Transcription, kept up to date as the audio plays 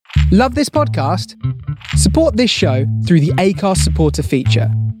Love this podcast? Support this show through the Acast supporter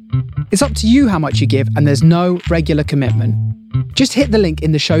feature. It's up to you how much you give, and there's no regular commitment. Just hit the link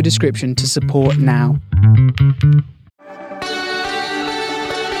in the show description to support now.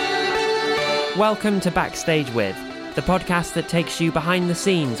 Welcome to Backstage With, the podcast that takes you behind the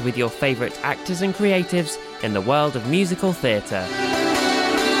scenes with your favourite actors and creatives in the world of musical theatre.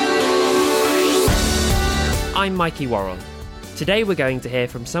 I'm Mikey Worrell. Today we're going to hear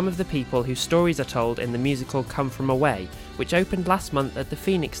from some of the people whose stories are told in the musical Come From Away, which opened last month at the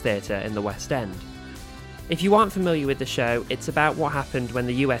Phoenix Theatre in the West End. If you aren't familiar with the show, it's about what happened when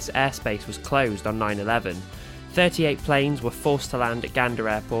the US airspace was closed on 9/11. 38 planes were forced to land at Gander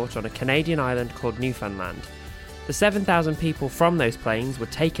Airport on a Canadian island called Newfoundland. The 7,000 people from those planes were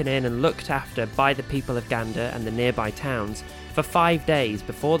taken in and looked after by the people of Gander and the nearby towns for 5 days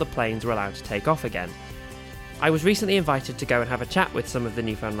before the planes were allowed to take off again. I was recently invited to go and have a chat with some of the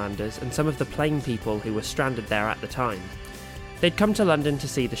Newfoundlanders and some of the plane people who were stranded there at the time. They'd come to London to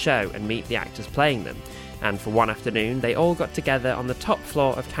see the show and meet the actors playing them, and for one afternoon they all got together on the top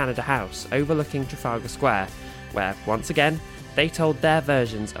floor of Canada House overlooking Trafalgar Square, where, once again, they told their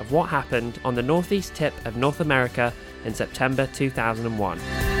versions of what happened on the northeast tip of North America in September 2001.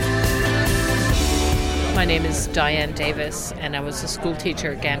 My name is Diane Davis, and I was a school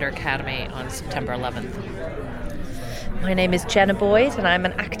teacher at Gander Academy on September 11th. My name is Jenna Boyd, and I'm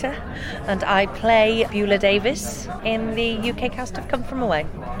an actor, and I play Beulah Davis in the UK cast of Come From Away.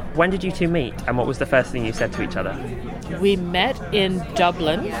 When did you two meet, and what was the first thing you said to each other? We met in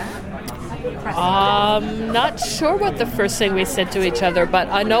Dublin. Not sure what the first thing we said to each other, but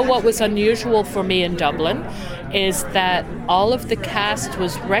I know what was unusual for me in Dublin is that all of the cast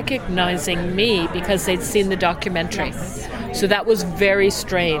was recognizing me because they'd seen the documentary. So that was very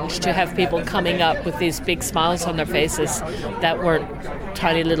strange to have people coming up with these big smiles on their faces that weren't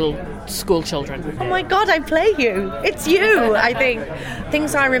tiny little school children. Oh my God, I play you. It's you, I think.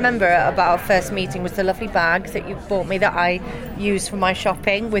 Things I remember about our first meeting was the lovely bag that you bought me that I use for my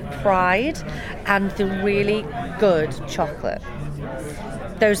shopping with pride, and the really good chocolate.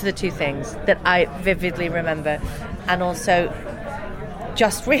 Those are the two things that I vividly remember. And also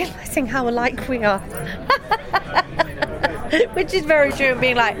just realising how alike we are. Which is very true,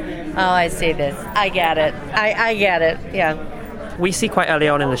 being like, oh, I see this. I get it. I get it, yeah. We see quite early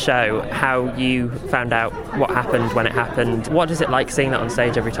on in the show how you found out what happened when it happened. What is it like seeing that on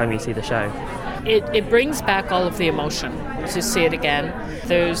stage every time you see the show? It brings back all of the emotion to see it again.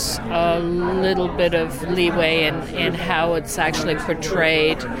 There's a little bit of leeway in how it's actually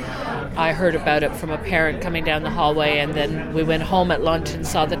portrayed. I heard about it from a parent coming down the hallway, and then we went home at lunch and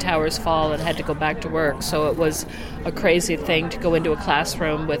saw the towers fall and had to go back to work. So it was a crazy thing to go into a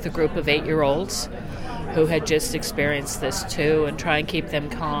classroom with a group of 8-year-olds who had just experienced this too, and try and keep them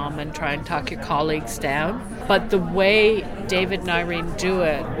calm and try and talk your colleagues down. But the way David and Irene do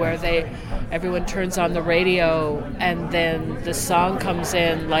it, where everyone turns on the radio and then the song comes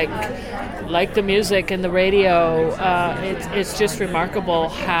in like the music and the radio, it's just remarkable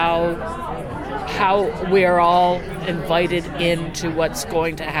how we're all invited into what's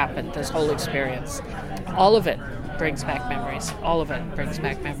going to happen, this whole experience. All of it brings back memories. All of it brings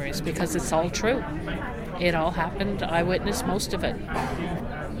back memories because it's all true. It all happened. I witnessed most of it.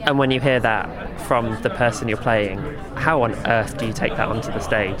 And when you hear that from the person you're playing, how on earth do you take that onto the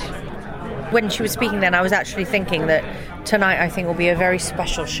stage? When she was speaking then, I was actually thinking that tonight I think will be a very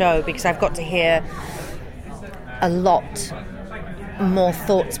special show because I've got to hear a lot more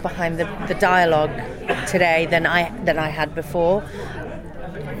thoughts behind the dialogue today than I had before.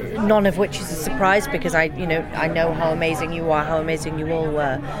 None of which is a surprise because I know how amazing you are, how amazing you all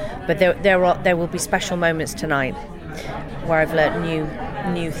were. But there will be special moments tonight where I've learnt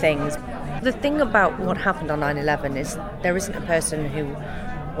new things. The thing about what happened on 9/11 is there isn't a person who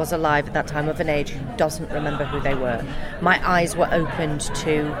was alive at that time of an age who doesn't remember who they were. My eyes were opened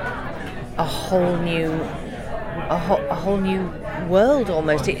to a whole new world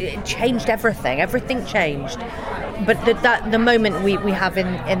almost. It changed everything. Everything changed. But the moment we have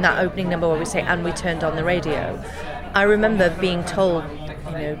in that opening number where we say, and we turned on the radio, I remember being told,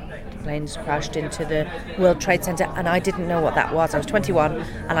 planes crashed into the World Trade Center, and I didn't know what that was. I was 21,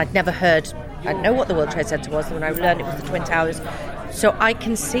 and I didn't know what the World Trade Center was, and when I learned it was the Twin Towers. So I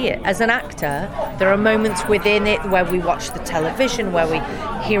can see it. As an actor, there are moments within it where we watch the television, where we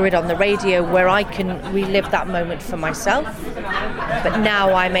hear it on the radio, where I can relive that moment for myself. But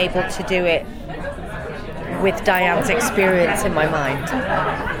now I'm able to do it with Diane's experience in my mind.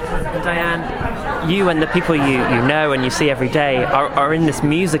 And Diane, you and the people you know and you see every day are in this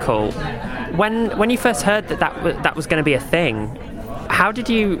musical. When you first heard that was going to be a thing, How did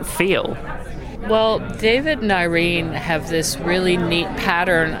you feel? Well, David and Irene have this really neat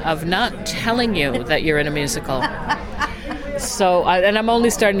pattern of not telling you that you're in a musical. So, and I'm only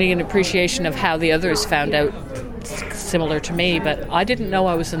starting to get an appreciation of how the others found out similar to me, but I didn't know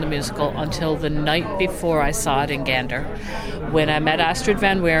I was in the musical until the night before I saw it in Gander, when I met Astrid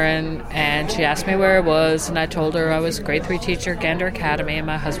Van Wieren, and she asked me where I was, and I told her I was a grade 3 teacher at Gander Academy, and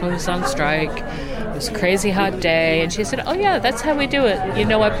my husband was on strike. It was a crazy hot day, and she said, "Oh yeah, that's how we do it. You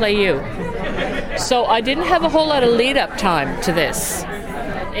know I play you." So I didn't have a whole lot of lead-up time to this.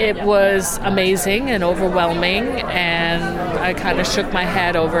 It was amazing and overwhelming, and I kind of shook my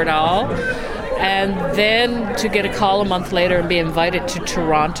head over it all. And then to get a call a month later and be invited to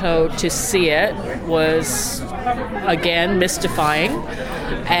Toronto to see it was, again, mystifying.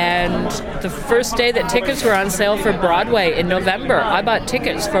 And the first day that tickets were on sale for Broadway in November, I bought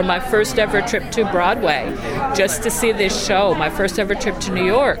tickets for my first ever trip to Broadway just to see this show, my first ever trip to New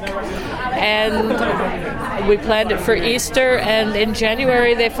York. And we planned it for Easter, and in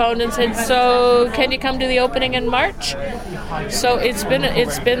January they phoned and said, "So can you come to the opening in March?" So it's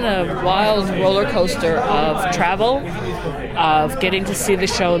been a wild roller coaster of travel, of getting to see the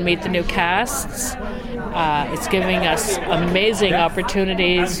show and meet the new casts. It's giving us amazing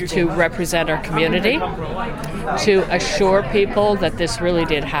opportunities to represent our community, to assure people that this really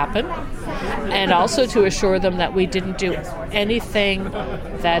did happen, and also to assure them that we didn't do anything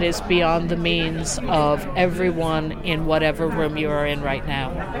that is beyond the means of everyone in whatever room you are in right now.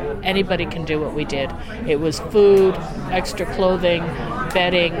 Anybody can do what we did. It was food, extra clothing,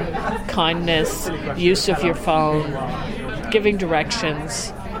 bedding, kindness, use of your phone, giving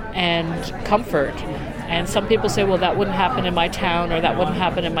directions, and comfort. And some people say, well, that wouldn't happen in my town or that wouldn't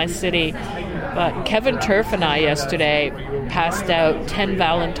happen in my city. But Kevin Turf and I yesterday passed out 10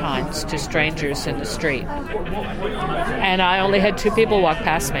 Valentines to strangers in the street. And I only had 2 people walk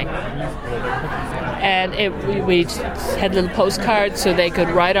past me. And we had little postcards so they could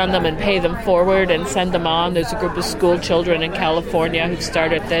write on them and pay them forward and send them on. There's a group of school children in California who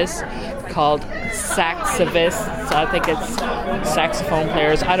started this called Saxovists. I think it's saxophone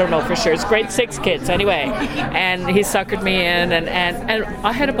players. I don't know for sure. It's grade 6 kids anyway. And he suckered me in, and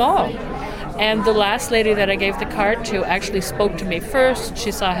I had a ball. And the last lady that I gave the card to actually spoke to me first.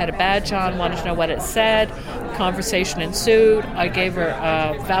 She saw I had a badge on, wanted to know what it said. Conversation ensued. I gave her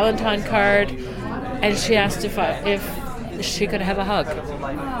a Valentine card, and she asked if she could have a hug.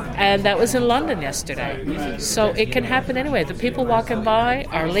 And that was in London yesterday. So it can happen anyway. The people walking by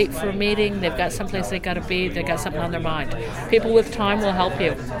are late for a meeting. They've got someplace they got to be. They've got something on their mind. People with time will help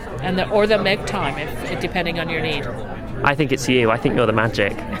you, or they'll make time, if depending on your need. I think it's you. I think you're the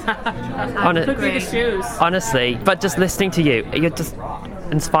magic. Could be the shoes. Honestly, but just listening to you, you're just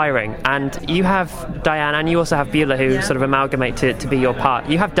inspiring. And you have Diane, and you also have Beulah, who sort of amalgamate to be your part.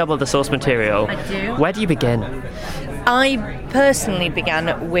 You have double the source material. I do. Where do you begin? I personally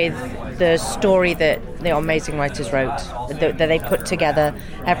began with the story that the amazing writers wrote, that they put together.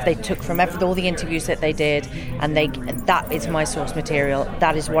 They took from all the interviews that they did, and that is my source material.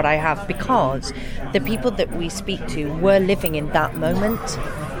 That is what I have, because the people that we speak to were living in that moment.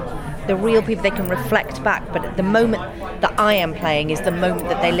 The real people, they can reflect back, but the moment that I am playing is the moment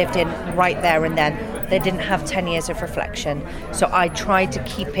that they lived in right there and then. They didn't have 10 years of reflection. So I tried to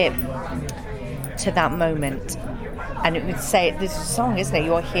keep it to that moment. And it would say, this song, isn't it?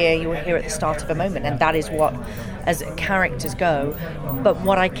 You were here at the start of a moment, and that is what, as characters go. But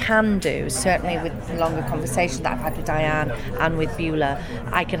what I can do, certainly with the longer conversation that I've had with Diane and with Beulah,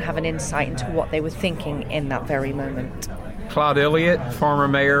 I can have an insight into what they were thinking in that very moment. Claude Elliott, former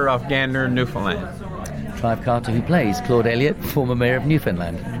mayor of Gander, Newfoundland. Clive Carter, who plays Claude Elliott, former mayor of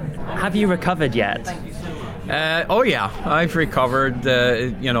Newfoundland. Have you recovered yet? Oh yeah, I've recovered,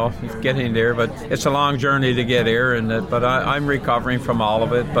 getting there, but it's a long journey to get here, but I'm recovering from all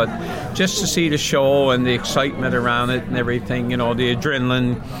of it. But just to see the show and the excitement around it and everything, the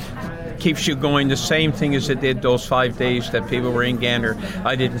adrenaline keeps you going. The same thing as it did those 5 days that people were in Gander.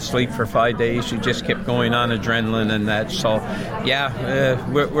 I didn't sleep for 5 days. You just kept going on adrenaline and that. So yeah,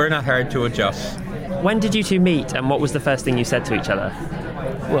 we're not hard to adjust. When did you two meet, and what was the first thing you said to each other?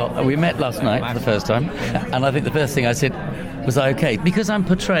 Well, we met last night for the first time, and I think the first thing I said was, I okay? Because I'm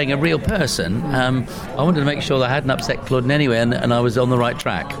portraying a real person, I wanted to make sure that I hadn't upset Claude in any way, and I was on the right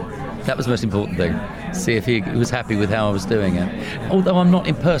track. That was the most important thing. See if he was happy with how I was doing it. Although I'm not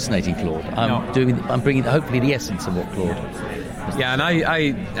impersonating Claude, I'm bringing hopefully the essence of what Claude. Yeah,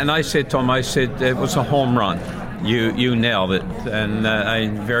 and I said to him, it was a home run. You nailed it, and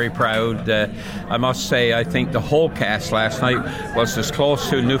I'm very proud. I must say, I think the whole cast last night was as close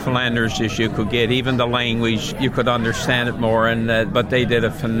to Newfoundlanders as you could get. Even the language, you could understand it more, and but they did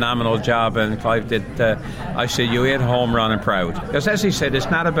a phenomenal job, and Clive did. I said, you hit home run and proud. Because as he said, it's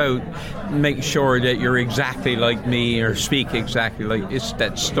not about making sure that you're exactly like me or speak exactly like. It's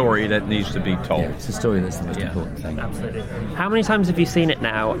that story that needs to be told. Yeah, it's the story that's the most important thing. Absolutely. How many times have you seen it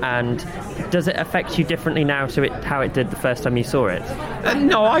now, and does it affect you differently now to how it did the first time you saw it?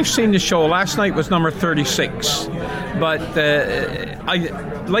 No, I've seen the show. Last night was number 36, but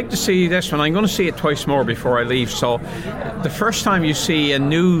I'd like to see this one. I'm going to see it twice more before I leave. So the first time you see a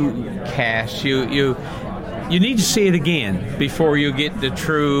new cast, you need to see it again before you get the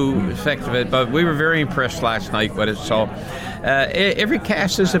true effect of it. But we were very impressed last night with it. So every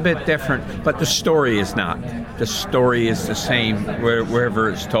cast is a bit different, but the story is not. The story is the same wherever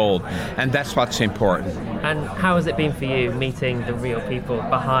it's told, and that's what's important. And how has it been for you meeting the real people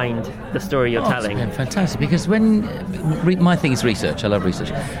behind the story you're telling? It's been fantastic, because when my thing is research, I love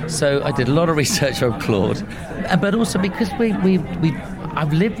research. So I did a lot of research on Claude, but also because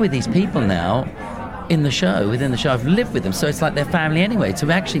I've lived with these people now within the show. I've lived with them, so it's like their family anyway.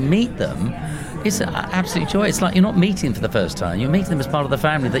 To actually meet them, it's an absolute joy. It's like you're not meeting them for the first time. You're meeting them as part of the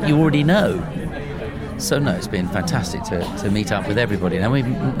family that you already know. So no, it's been fantastic to meet up with everybody.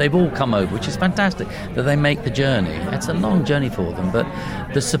 And they've all come over, which is fantastic, that they make the journey. It's a long journey for them, but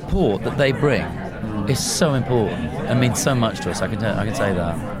the support that they bring is so important and means so much to us. I can say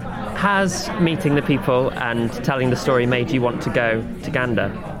that. Has meeting the people and telling the story made you want to go to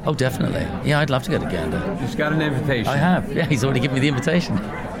Gander? Oh, definitely. Yeah, I'd love to go to Gander. He's got an invitation. I have. Yeah, he's already given me the invitation.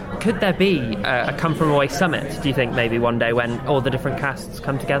 Could there be a Come From Away summit, do you think, maybe one day when all the different casts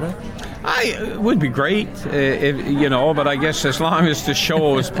come together? It would be great, but I guess as long as the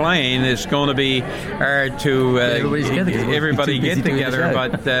show is playing, it's going to be hard to everybody get together.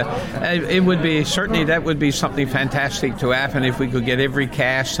 But it would be, certainly that would be something fantastic to happen if we could get every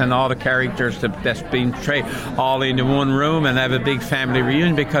cast and all the characters that's been portrayed all into one room and have a big family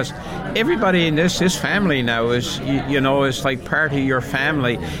reunion, because everybody in this family now is, is like part of your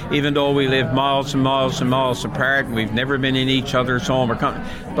family, even though we live miles and miles and miles apart and we've never been in each other's home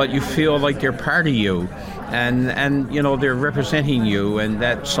but you feel like they're part of you, and they're representing you,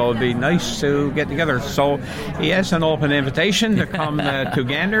 and so it'd be nice to get together. So he has an open invitation to come to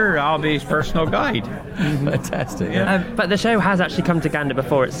Gander. I'll be his personal guide. Fantastic. Yeah. But the show has actually come to Gander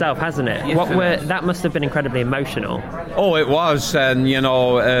before itself, hasn't it? Yes, that must have been incredibly emotional. Oh, it was, and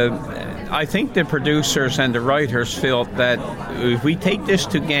I think the producers and the writers felt that if we take this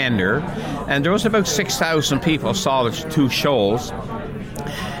to Gander, and there was about 6,000 people saw the two shows.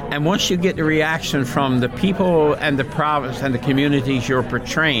 And once you get the reaction from the people and the province and the communities you're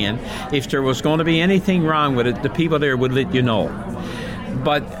portraying, if there was going to be anything wrong with it, the people there would let you know.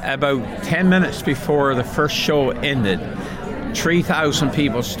 But about 10 minutes before the first show ended, 3,000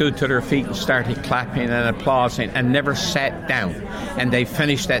 people stood to their feet and started clapping and applauding and never sat down. And they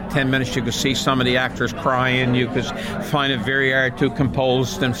finished that 10 minutes. You could see some of the actors crying. You could find it very hard to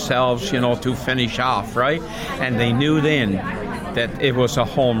compose themselves, to finish off, right? And they knew then that it was a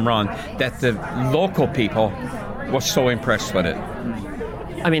home run, that the local people were so impressed with it.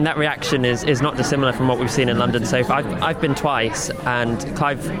 I mean, that reaction is not dissimilar from what we've seen in London so far. I've been twice, and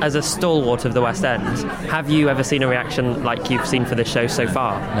Clive, as a stalwart of the West End, have you ever seen a reaction like you've seen for this show so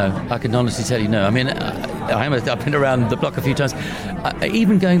far? No, I can honestly tell you no. I mean, I've been around the block a few times.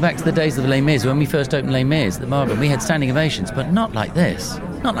 Even going back to the days of Les Mis, when we first opened Les Mis at the Margaret, we had standing ovations, but not like this.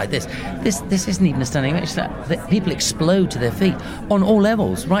 Not like this. This isn't even a standing ovation. People explode to their feet on all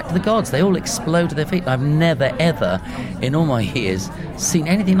levels, right to the gods. They all explode to their feet. I've never, ever, in all my years, seen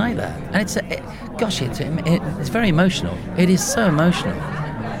anything like that. And it's very emotional. It is so emotional.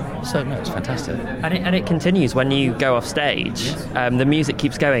 So, no, it's fantastic. And it continues when you go off stage. Yes. The music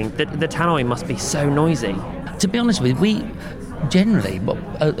keeps going. The tannoy must be so noisy. To be honest with you, we generally,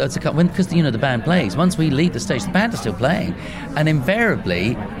 because the band plays, once we leave the stage, the band is still playing, and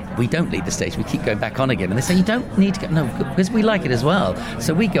invariably we don't leave the stage, we keep going back on again, and they say you don't need to go, no, because we like it as well,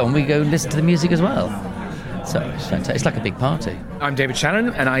 so we go listen to the music as well. So it's fantastic. It's like a big party. I'm David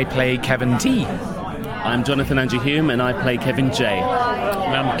Shannon and I play Kevin T. I'm Jonathan Andrew Hume and I play Kevin J.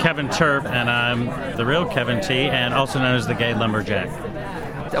 I'm Kevin Turp and I'm the real Kevin T, and also known as the Gay Lumberjack.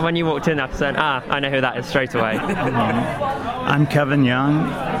 When you walked in, I said, I know who that is straight away. I'm Kevin Young,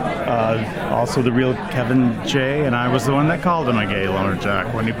 Also the real Kevin J, and I was the one that called him a gay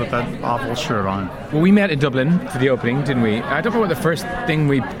lumberjack when he put that awful shirt on. Well, we met in Dublin for the opening, didn't we? I don't know what the first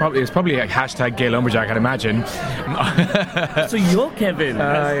thing it was probably like hashtag gay lumberjack, I'd imagine. So you're Kevin.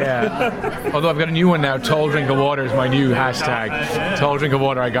 Yeah. Although I've got a new one now, Tall Drink of Water is my new hashtag. Tall Drink of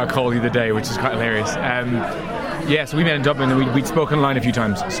Water I got called the other day, which is quite hilarious. So we met in Dublin and we'd spoken online a few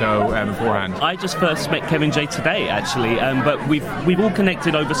times, so beforehand. I just first met Kevin J today, actually, but we've all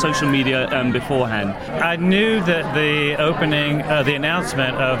connected over social media beforehand. I knew that the opening, the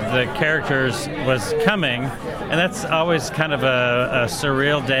announcement of the characters was coming, and that's always kind of a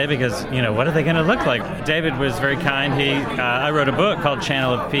surreal day because, what are they going to look like? David was very kind. I wrote a book called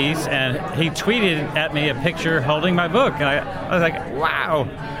Channel of Peace, and he tweeted at me a picture holding my book, and I was like, wow.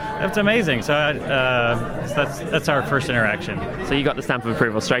 That's amazing. So that's our first interaction. So you got the stamp of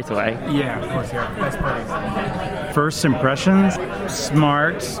approval straight away? Yeah, of course, yeah. Best part. First impressions,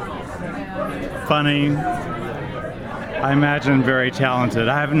 smart, funny, I imagine very talented.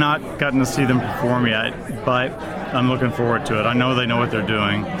 I have not gotten to see them perform yet, but I'm looking forward to it. I know they know what they're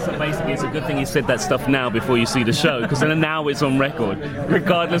doing. So basically, it's a good thing you said that stuff now before you see the show, because then now it's on record,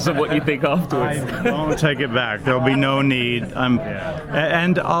 regardless of what you think afterwards. I won't take it back. There'll be no need.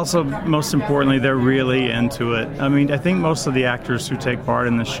 And also, most importantly, they're really into it. I mean, I think most of the actors who take part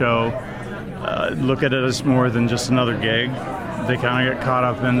in the show look at it as more than just another gig. They kind of get caught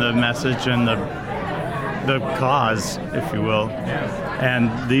up in the message and the cause, if you will.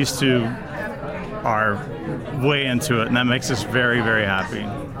 And these two are way into it, and that makes us very, very happy.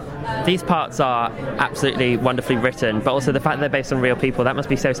 These parts are absolutely wonderfully written, but also the fact that they're based on real people, that must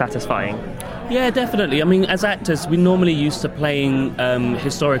be so satisfying. Yeah, definitely. I mean, as actors, we're normally used to playing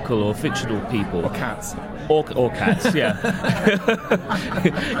historical or fictional people. Or cats. Or cats, yeah.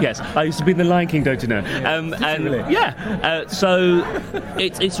 Yes, I used to be in the Lion King, don't you know? So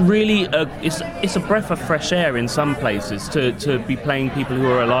it's really it's a breath of fresh air in some places to be playing people who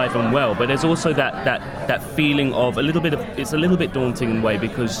are alive and well. But there's also that feeling of it's a little bit daunting in a way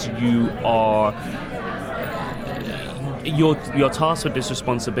because you're tasked with this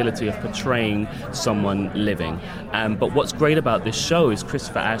responsibility of portraying someone living. But what's great about this show is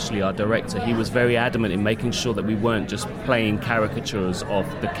Christopher Ashley, our director, he was very adamant in making sure that we weren't just playing caricatures of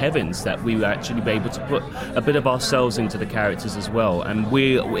the Kevins, that we would actually be able to put a bit of ourselves into the characters as well. And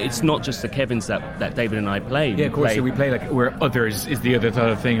it's not just the Kevins that David and I play. Yeah, of course, we play like where others is the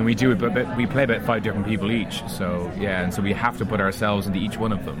other thing, and we do it, but we play about 5 different people each. So, yeah, and so we have to put ourselves into each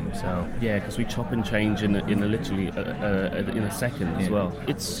one of them. So yeah, because we chop and change in a second as well.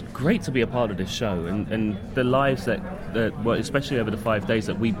 It's great to be a part of this show, and the lives that especially over the 5 days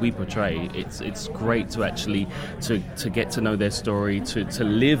that we portray, it's great to actually to get to know their story, to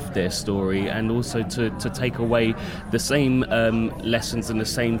live their story, and also to take away the same lessons and the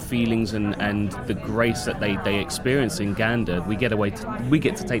same feelings and the grace that they experience in Gander. We get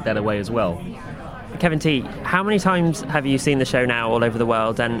to take that away as well. Kevin T, how many times have you seen the show now all over the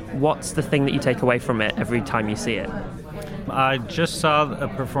world, and what's the thing that you take away from it every time you see it? I just saw a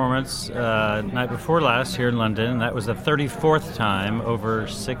performance night before last here in London, and that was the 34th time over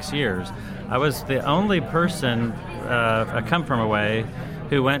 6 years. I was the only person, I come from away,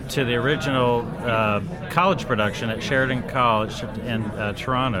 who went to the original college production at Sheridan College in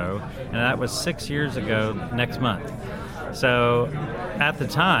Toronto, and that was 6 years ago next month. So at the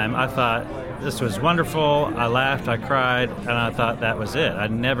time, I thought, this was wonderful. I laughed, I cried, and I thought that was it. I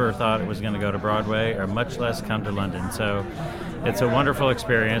never thought it was going to go to Broadway, or much less come to London. So it's a wonderful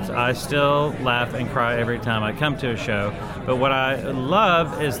experience. I still laugh and cry every time I come to a show. But what I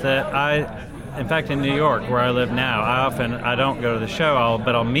love is that in fact, in New York, where I live now, I don't go to the show,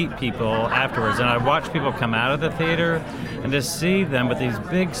 but I'll meet people afterwards, and I watch people come out of the theater, and to see them with these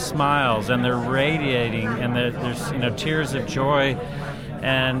big smiles, and they're radiating, and there's tears of joy.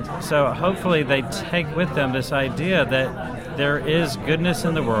 And so hopefully they take with them this idea that there is goodness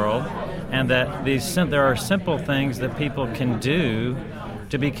in the world, and that there are simple things that people can do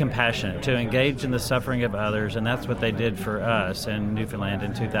to be compassionate, to engage in the suffering of others, and that's what they did for us in Newfoundland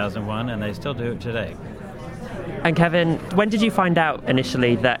in 2001, and they still do it today. And Kevin, when did you find out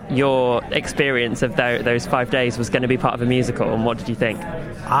initially that your experience of those 5 days was going to be part of a musical, and what did you think?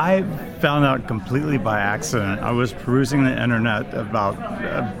 I found out completely by accident. I was perusing the internet about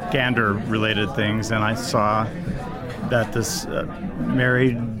Gander-related things, and I saw that this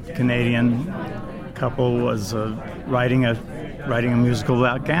married Canadian couple was writing a musical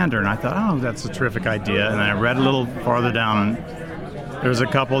about Gander, and I thought, oh, that's a terrific idea. And I read a little farther down, and there was a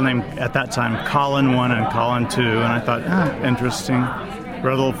couple named, at that time, Colin 1 and Colin 2, and I thought, interesting.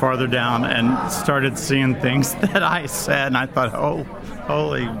 wrote a little farther down and started seeing things that I said, and I thought, oh,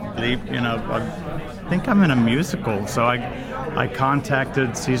 holy bleep, I think I'm in a musical. So I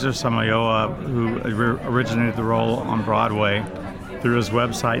contacted Cesar Samayoa, who originated the role on Broadway, through his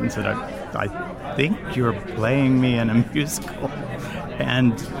website and said, I think you're playing me in a musical.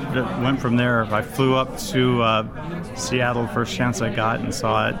 And it went from there. I flew up to Seattle, first chance I got, and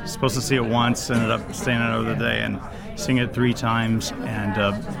saw it. Supposed to see it once, ended up staying another day and seeing it 3 times. And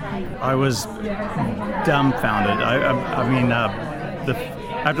I was dumbfounded.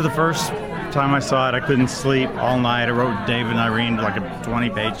 After the first time I saw it, I couldn't sleep all night. I wrote David and Irene like a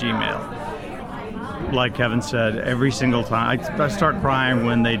 20-page email. Like Kevin said, every single time I start crying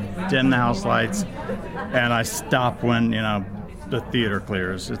when they dim the house lights, and I stop when the theater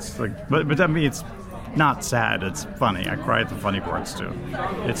clears. It's like, but I mean, it's not sad. It's funny. I cry at the funny parts too.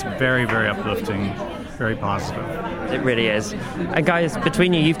 It's very, very uplifting, very positive. It really is. And guys,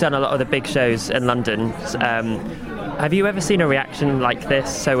 between you've done a lot of the big shows in London. Have you ever seen a reaction like this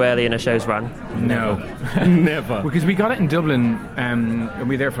so early in a show's run? No, never. Because we got it in Dublin, and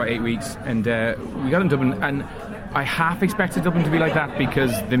we were there for 8 weeks, and we got it in Dublin, and I half expected Dublin to be like that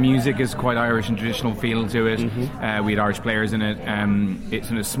because the music is quite Irish and traditional feel to it. Mm-hmm. We had Irish players in it.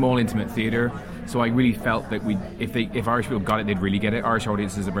 It's in a small, intimate theatre, so I really felt that if Irish people got it, they'd really get it. Irish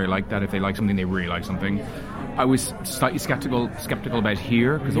audiences are very like that. If they like something, they really like something. I was slightly skeptical about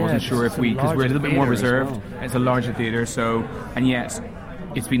here because I wasn't sure because we're a little bit more reserved. Well. It's a larger theatre, and yet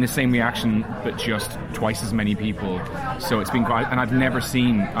it's been the same reaction, but just twice as many people. So it's been quite, and I've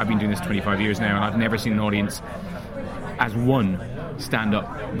been doing this 25 years now, and I've never seen an audience as one stand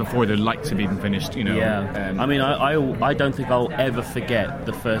up before the lights have even finished, Yeah. I don't think I'll ever forget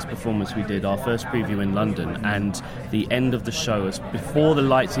the first performance we did, our first preview in London, and the end of the show, before the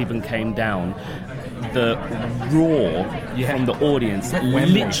lights even came down, the roar from the audience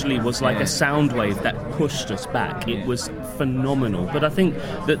literally was like a sound wave that pushed us back. It was phenomenal. But I think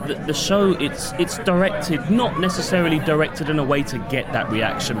that the show, it's directed, not necessarily directed in a way to get that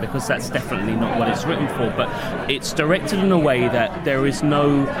reaction, because that's definitely not what it's written for, but it's directed in a way that there is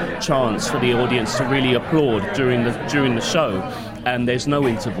no chance for the audience to really applaud during the show. And there's no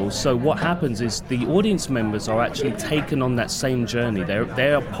intervals. So what happens is the audience members are actually taken on that same journey.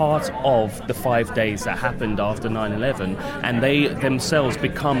 They're a part of the 5 days that happened after 9/11, and they themselves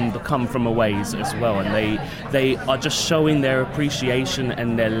become the come from aways as well. And they are just showing their appreciation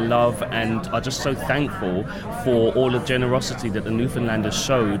and their love, and are just so thankful for all the generosity that the Newfoundlanders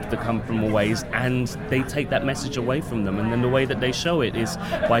showed the come from aways, and they take that message away from them. And then the way that they show it is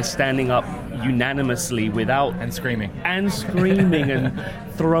by standing up unanimously and screaming and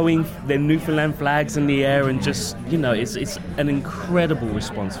throwing their Newfoundland flags in the air, and just it's an incredible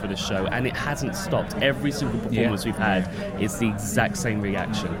response for the show, and it hasn't stopped. Every single performance we've had is the exact same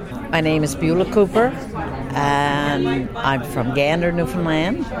reaction. My name is Beulah Cooper, and I'm from Gander,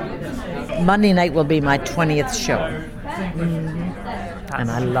 Newfoundland. Monday night will be my 20th show. And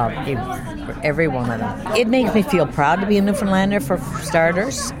I love every one of them. It makes me feel proud to be a Newfoundlander, for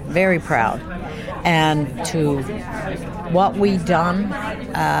starters. Very proud. And to what we done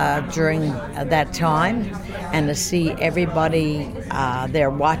during that time, and to see everybody there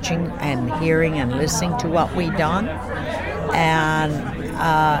watching and hearing and listening to what we done. And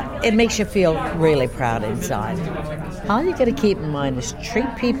it makes you feel really proud inside. All you got to keep in mind is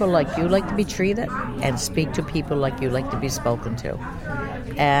treat people like you like to be treated, and speak to people like you like to be spoken to.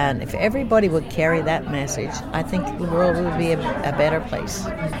 And if everybody would carry that message, I think the world would be a better place.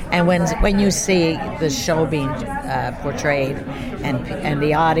 And when you see the show being portrayed, and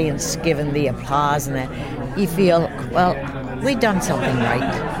the audience giving the applause, and that, you feel, well, we've done something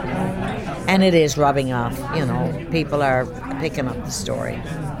right. And it is rubbing off. People are picking up the story.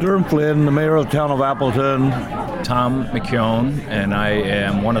 Durham Flynn, the mayor of the town of Appleton. Tom McKeown, and I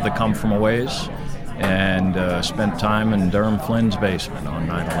am one of the come from aways, and spent time in Durham Flynn's basement on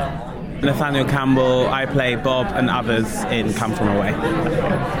 9/11. Nathaniel Campbell, I play Bob and others in Come From Away.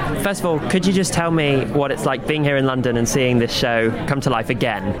 First of all, could you just tell me what it's like being here in London and seeing this show come to life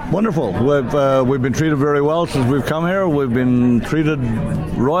again? Wonderful. We've been treated very well since we've come here. We've been treated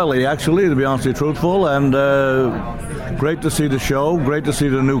royally, actually, to be honestly truthful, and great to see the show, great to see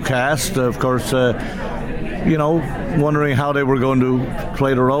the new cast. Of course, wondering how they were going to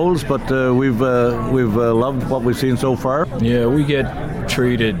play the roles, but we've loved what we've seen so far. Yeah, we get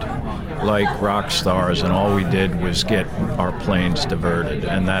treated like rock stars, and all we did was get our planes diverted,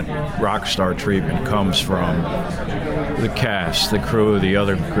 and that rock star treatment comes from the cast, the crew, the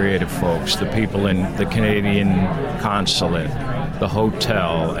other creative folks, the people in the Canadian consulate, the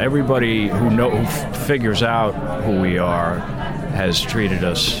hotel, everybody who figures out who we are has treated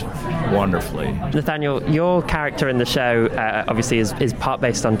us wonderfully. Nathaniel, your character in the show obviously is part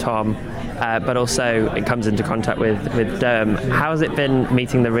based on Tom, but also it comes into contact with Derm. How has it been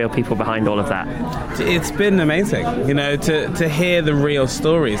meeting the real people behind all of that? It's been amazing, to hear the real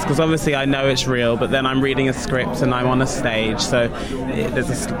stories, because obviously I know it's real, but then I'm reading a script and I'm on a stage, so there's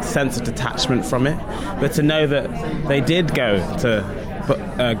a sense of detachment from it. But to know that they did go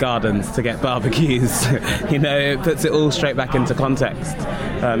to gardens to get barbecues, it puts it all straight back into context.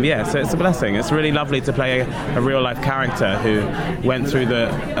 So it's a blessing. It's really lovely to play a real life character who went through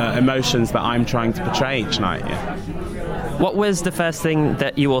the emotions that I'm trying to portray each night. Yeah. What was the first thing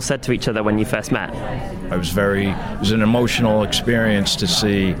that you all said to each other when you first met? It was an emotional experience to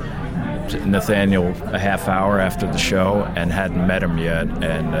see Nathaniel a half hour after the show and hadn't met him yet,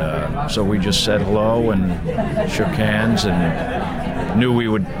 and so we just said hello and shook hands and knew we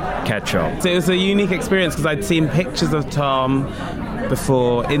would catch up. So it was a unique experience because I'd seen pictures of Tom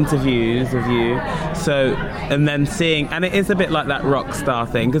before, interviews of you, and then seeing, and it is a bit like that rock star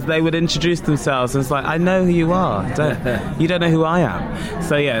thing, because they would introduce themselves and it's like, I know who you are, you don't know who I am.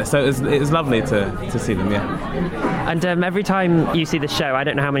 So it was lovely to see them. And every time you see the show, I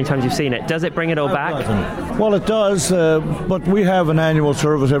don't know how many times you've seen it, does it bring it all back? Well, it does, but we have an annual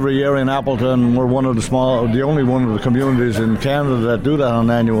service every year in Appleton. We're the only one of the communities in Canada that do that on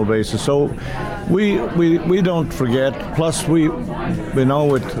an annual basis. So we don't forget. Plus, with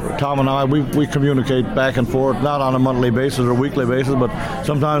Tom and I, we communicate back and forth, not on a monthly basis or weekly basis, but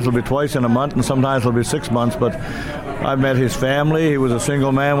sometimes it'll be twice in a month, and sometimes it'll be 6 months. But I met his family. He was a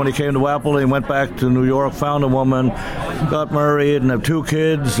single man when he came to Appleton. He went back to New York, found a woman, got married, and have 2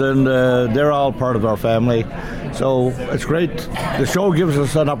 kids, and they're all part of our family. So it's great. The show gives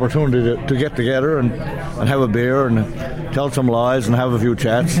us an opportunity to get together and have a beer and tell some lies and have a few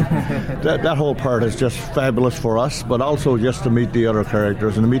chats. That whole part is just fabulous for us, but also just to meet the other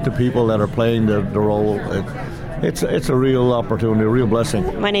characters and to meet the people that are playing the role. It's a real opportunity, a real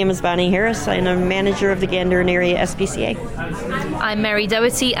blessing. My name is Bonnie Harris. I'm a manager of the Gander Area SPCA. I'm Mary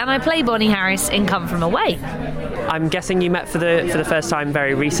Doherty, and I play Bonnie Harris in Come From Away. I'm guessing you met for the first time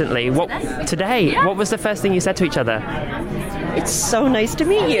very recently. What was the first thing you said to each other? It's so nice to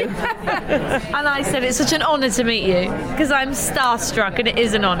meet you. And I said it's such an honour to meet you, because I'm starstruck, and it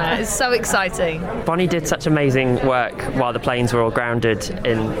is an honour. It's so exciting. Bonnie did such amazing work while the planes were all grounded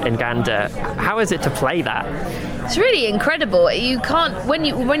in Gander. How is it to play that? It's really incredible. You can't, when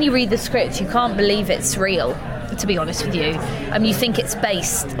you read the script, you can't believe it's real, to be honest with you. You think it's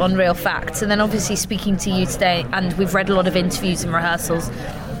based on real facts, and then obviously speaking to you today, and we've read a lot of interviews and rehearsals,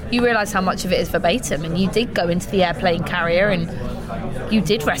 you realise how much of it is verbatim, and you did go into the airplane carrier and you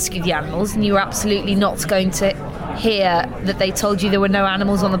did rescue the animals, and you were absolutely not going to hear that they told you there were no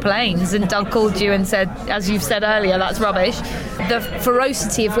animals on the planes, and Doug called you and said, as you've said earlier, that's rubbish. The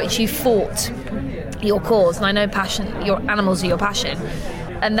ferocity of which you fought your cause, and I know your animals are your passion,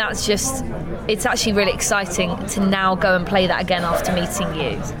 and that's just, it's actually really exciting to now go and play that again after meeting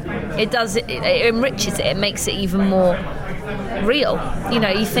you. It enriches it, it makes it even more real.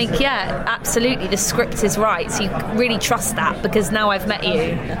 You think, yeah, absolutely, the script is right, so you really trust that, because now I've met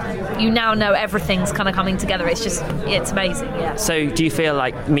you now know everything's kind of coming together. It's amazing. Yeah. So do you feel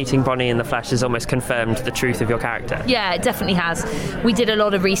like meeting Bonnie in the flesh has almost confirmed the truth of your character? Yeah, it definitely has. We did a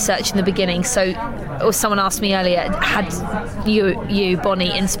lot of research in the beginning, so someone asked me earlier, had you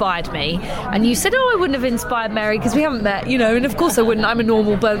Bonnie inspired me? And you said, I wouldn't have inspired Mary because we haven't met, and of course I wouldn't, I'm a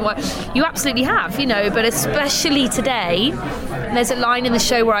normal bird. You absolutely have, but especially today, there's a line in the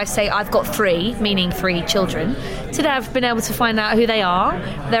show where I say I've got 3, meaning 3 children. Today I've been able to find out who they are,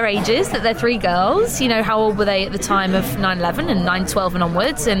 their ages, that they're 3 girls, how old were they at the time of 9/11 and 9/12 and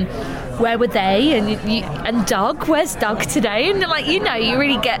onwards, and where were they, and Doug, where's Doug today? And you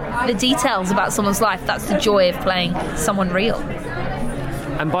really get the details about someone's life. That's the joy of playing someone real.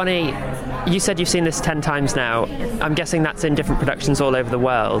 And Bonnie, you said you've seen this 10 times now. I'm guessing that's in different productions all over the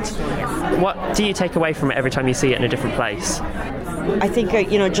world. What do you take away from it every time you see it in a different place? I think,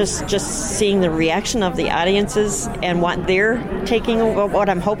 just seeing the reaction of the audiences and what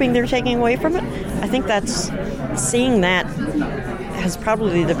I'm hoping they're taking away from it, I think seeing that has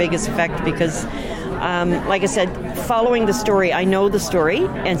probably the biggest effect, because like I said, following the story, I know the story,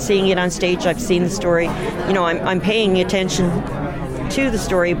 and seeing it on stage, I've seen the story. I'm paying attention to the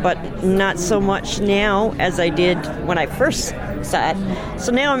story, but not so much now as I did when I first saw it.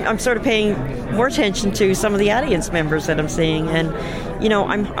 So now I'm sort of paying more attention to some of the audience members that I'm seeing, and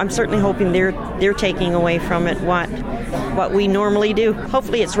I'm certainly hoping they're taking away from it what we normally do.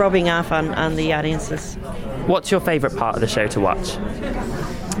 Hopefully it's rubbing off on the audiences. What's your favourite part of the show to watch?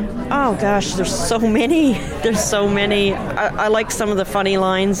 Oh gosh, there's so many. I like some of the funny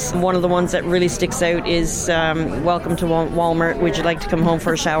lines. One of the ones that really sticks out is welcome to Walmart, would you like to come home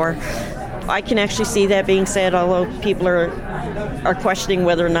for a shower? I can actually see that being said, although people are questioning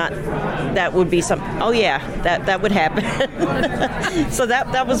whether or not that would be something. Oh yeah, that would happen. So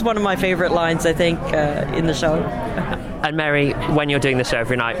that was one of my favorite lines, I think, in the show. And Mary, when you're doing the show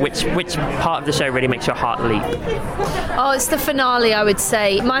every night, which part of the show really makes your heart leap? Oh, it's the finale, I would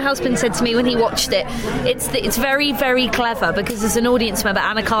say. My husband said to me when he watched it, it's very, very clever, because as an audience member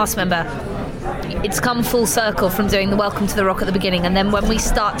and a cast member, it's come full circle from doing the Welcome to the Rock at the beginning, and then when we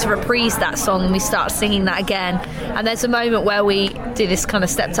start to reprise that song and we start singing that again, and there's a moment where we do this kind of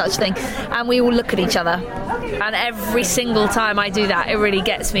step touch thing and we all look at each other, and every single time I do that, it really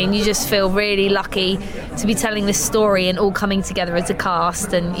gets me, and you just feel really lucky to be telling this story and all coming together as a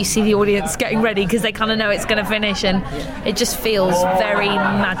cast, and you see the audience getting ready because they kind of know it's going to finish, and it just feels very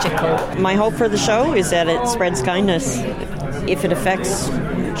magical. My hope for the show is that it spreads kindness. If it affects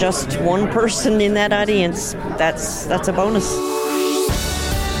just one person in that audience, that's a bonus.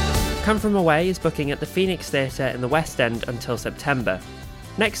 Come From Away is booking at the Phoenix Theatre in the West End until September.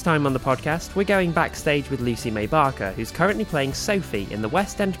 Next time on the podcast, we're going backstage with Lucy May Barker, who's currently playing Sophie in the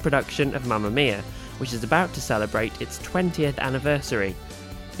West End production of Mamma Mia, which is about to celebrate its 20th anniversary.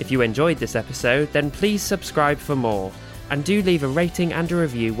 If you enjoyed this episode, then please subscribe for more, and do leave a rating and a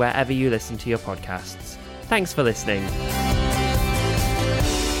review wherever you listen to your podcasts. Thanks for listening.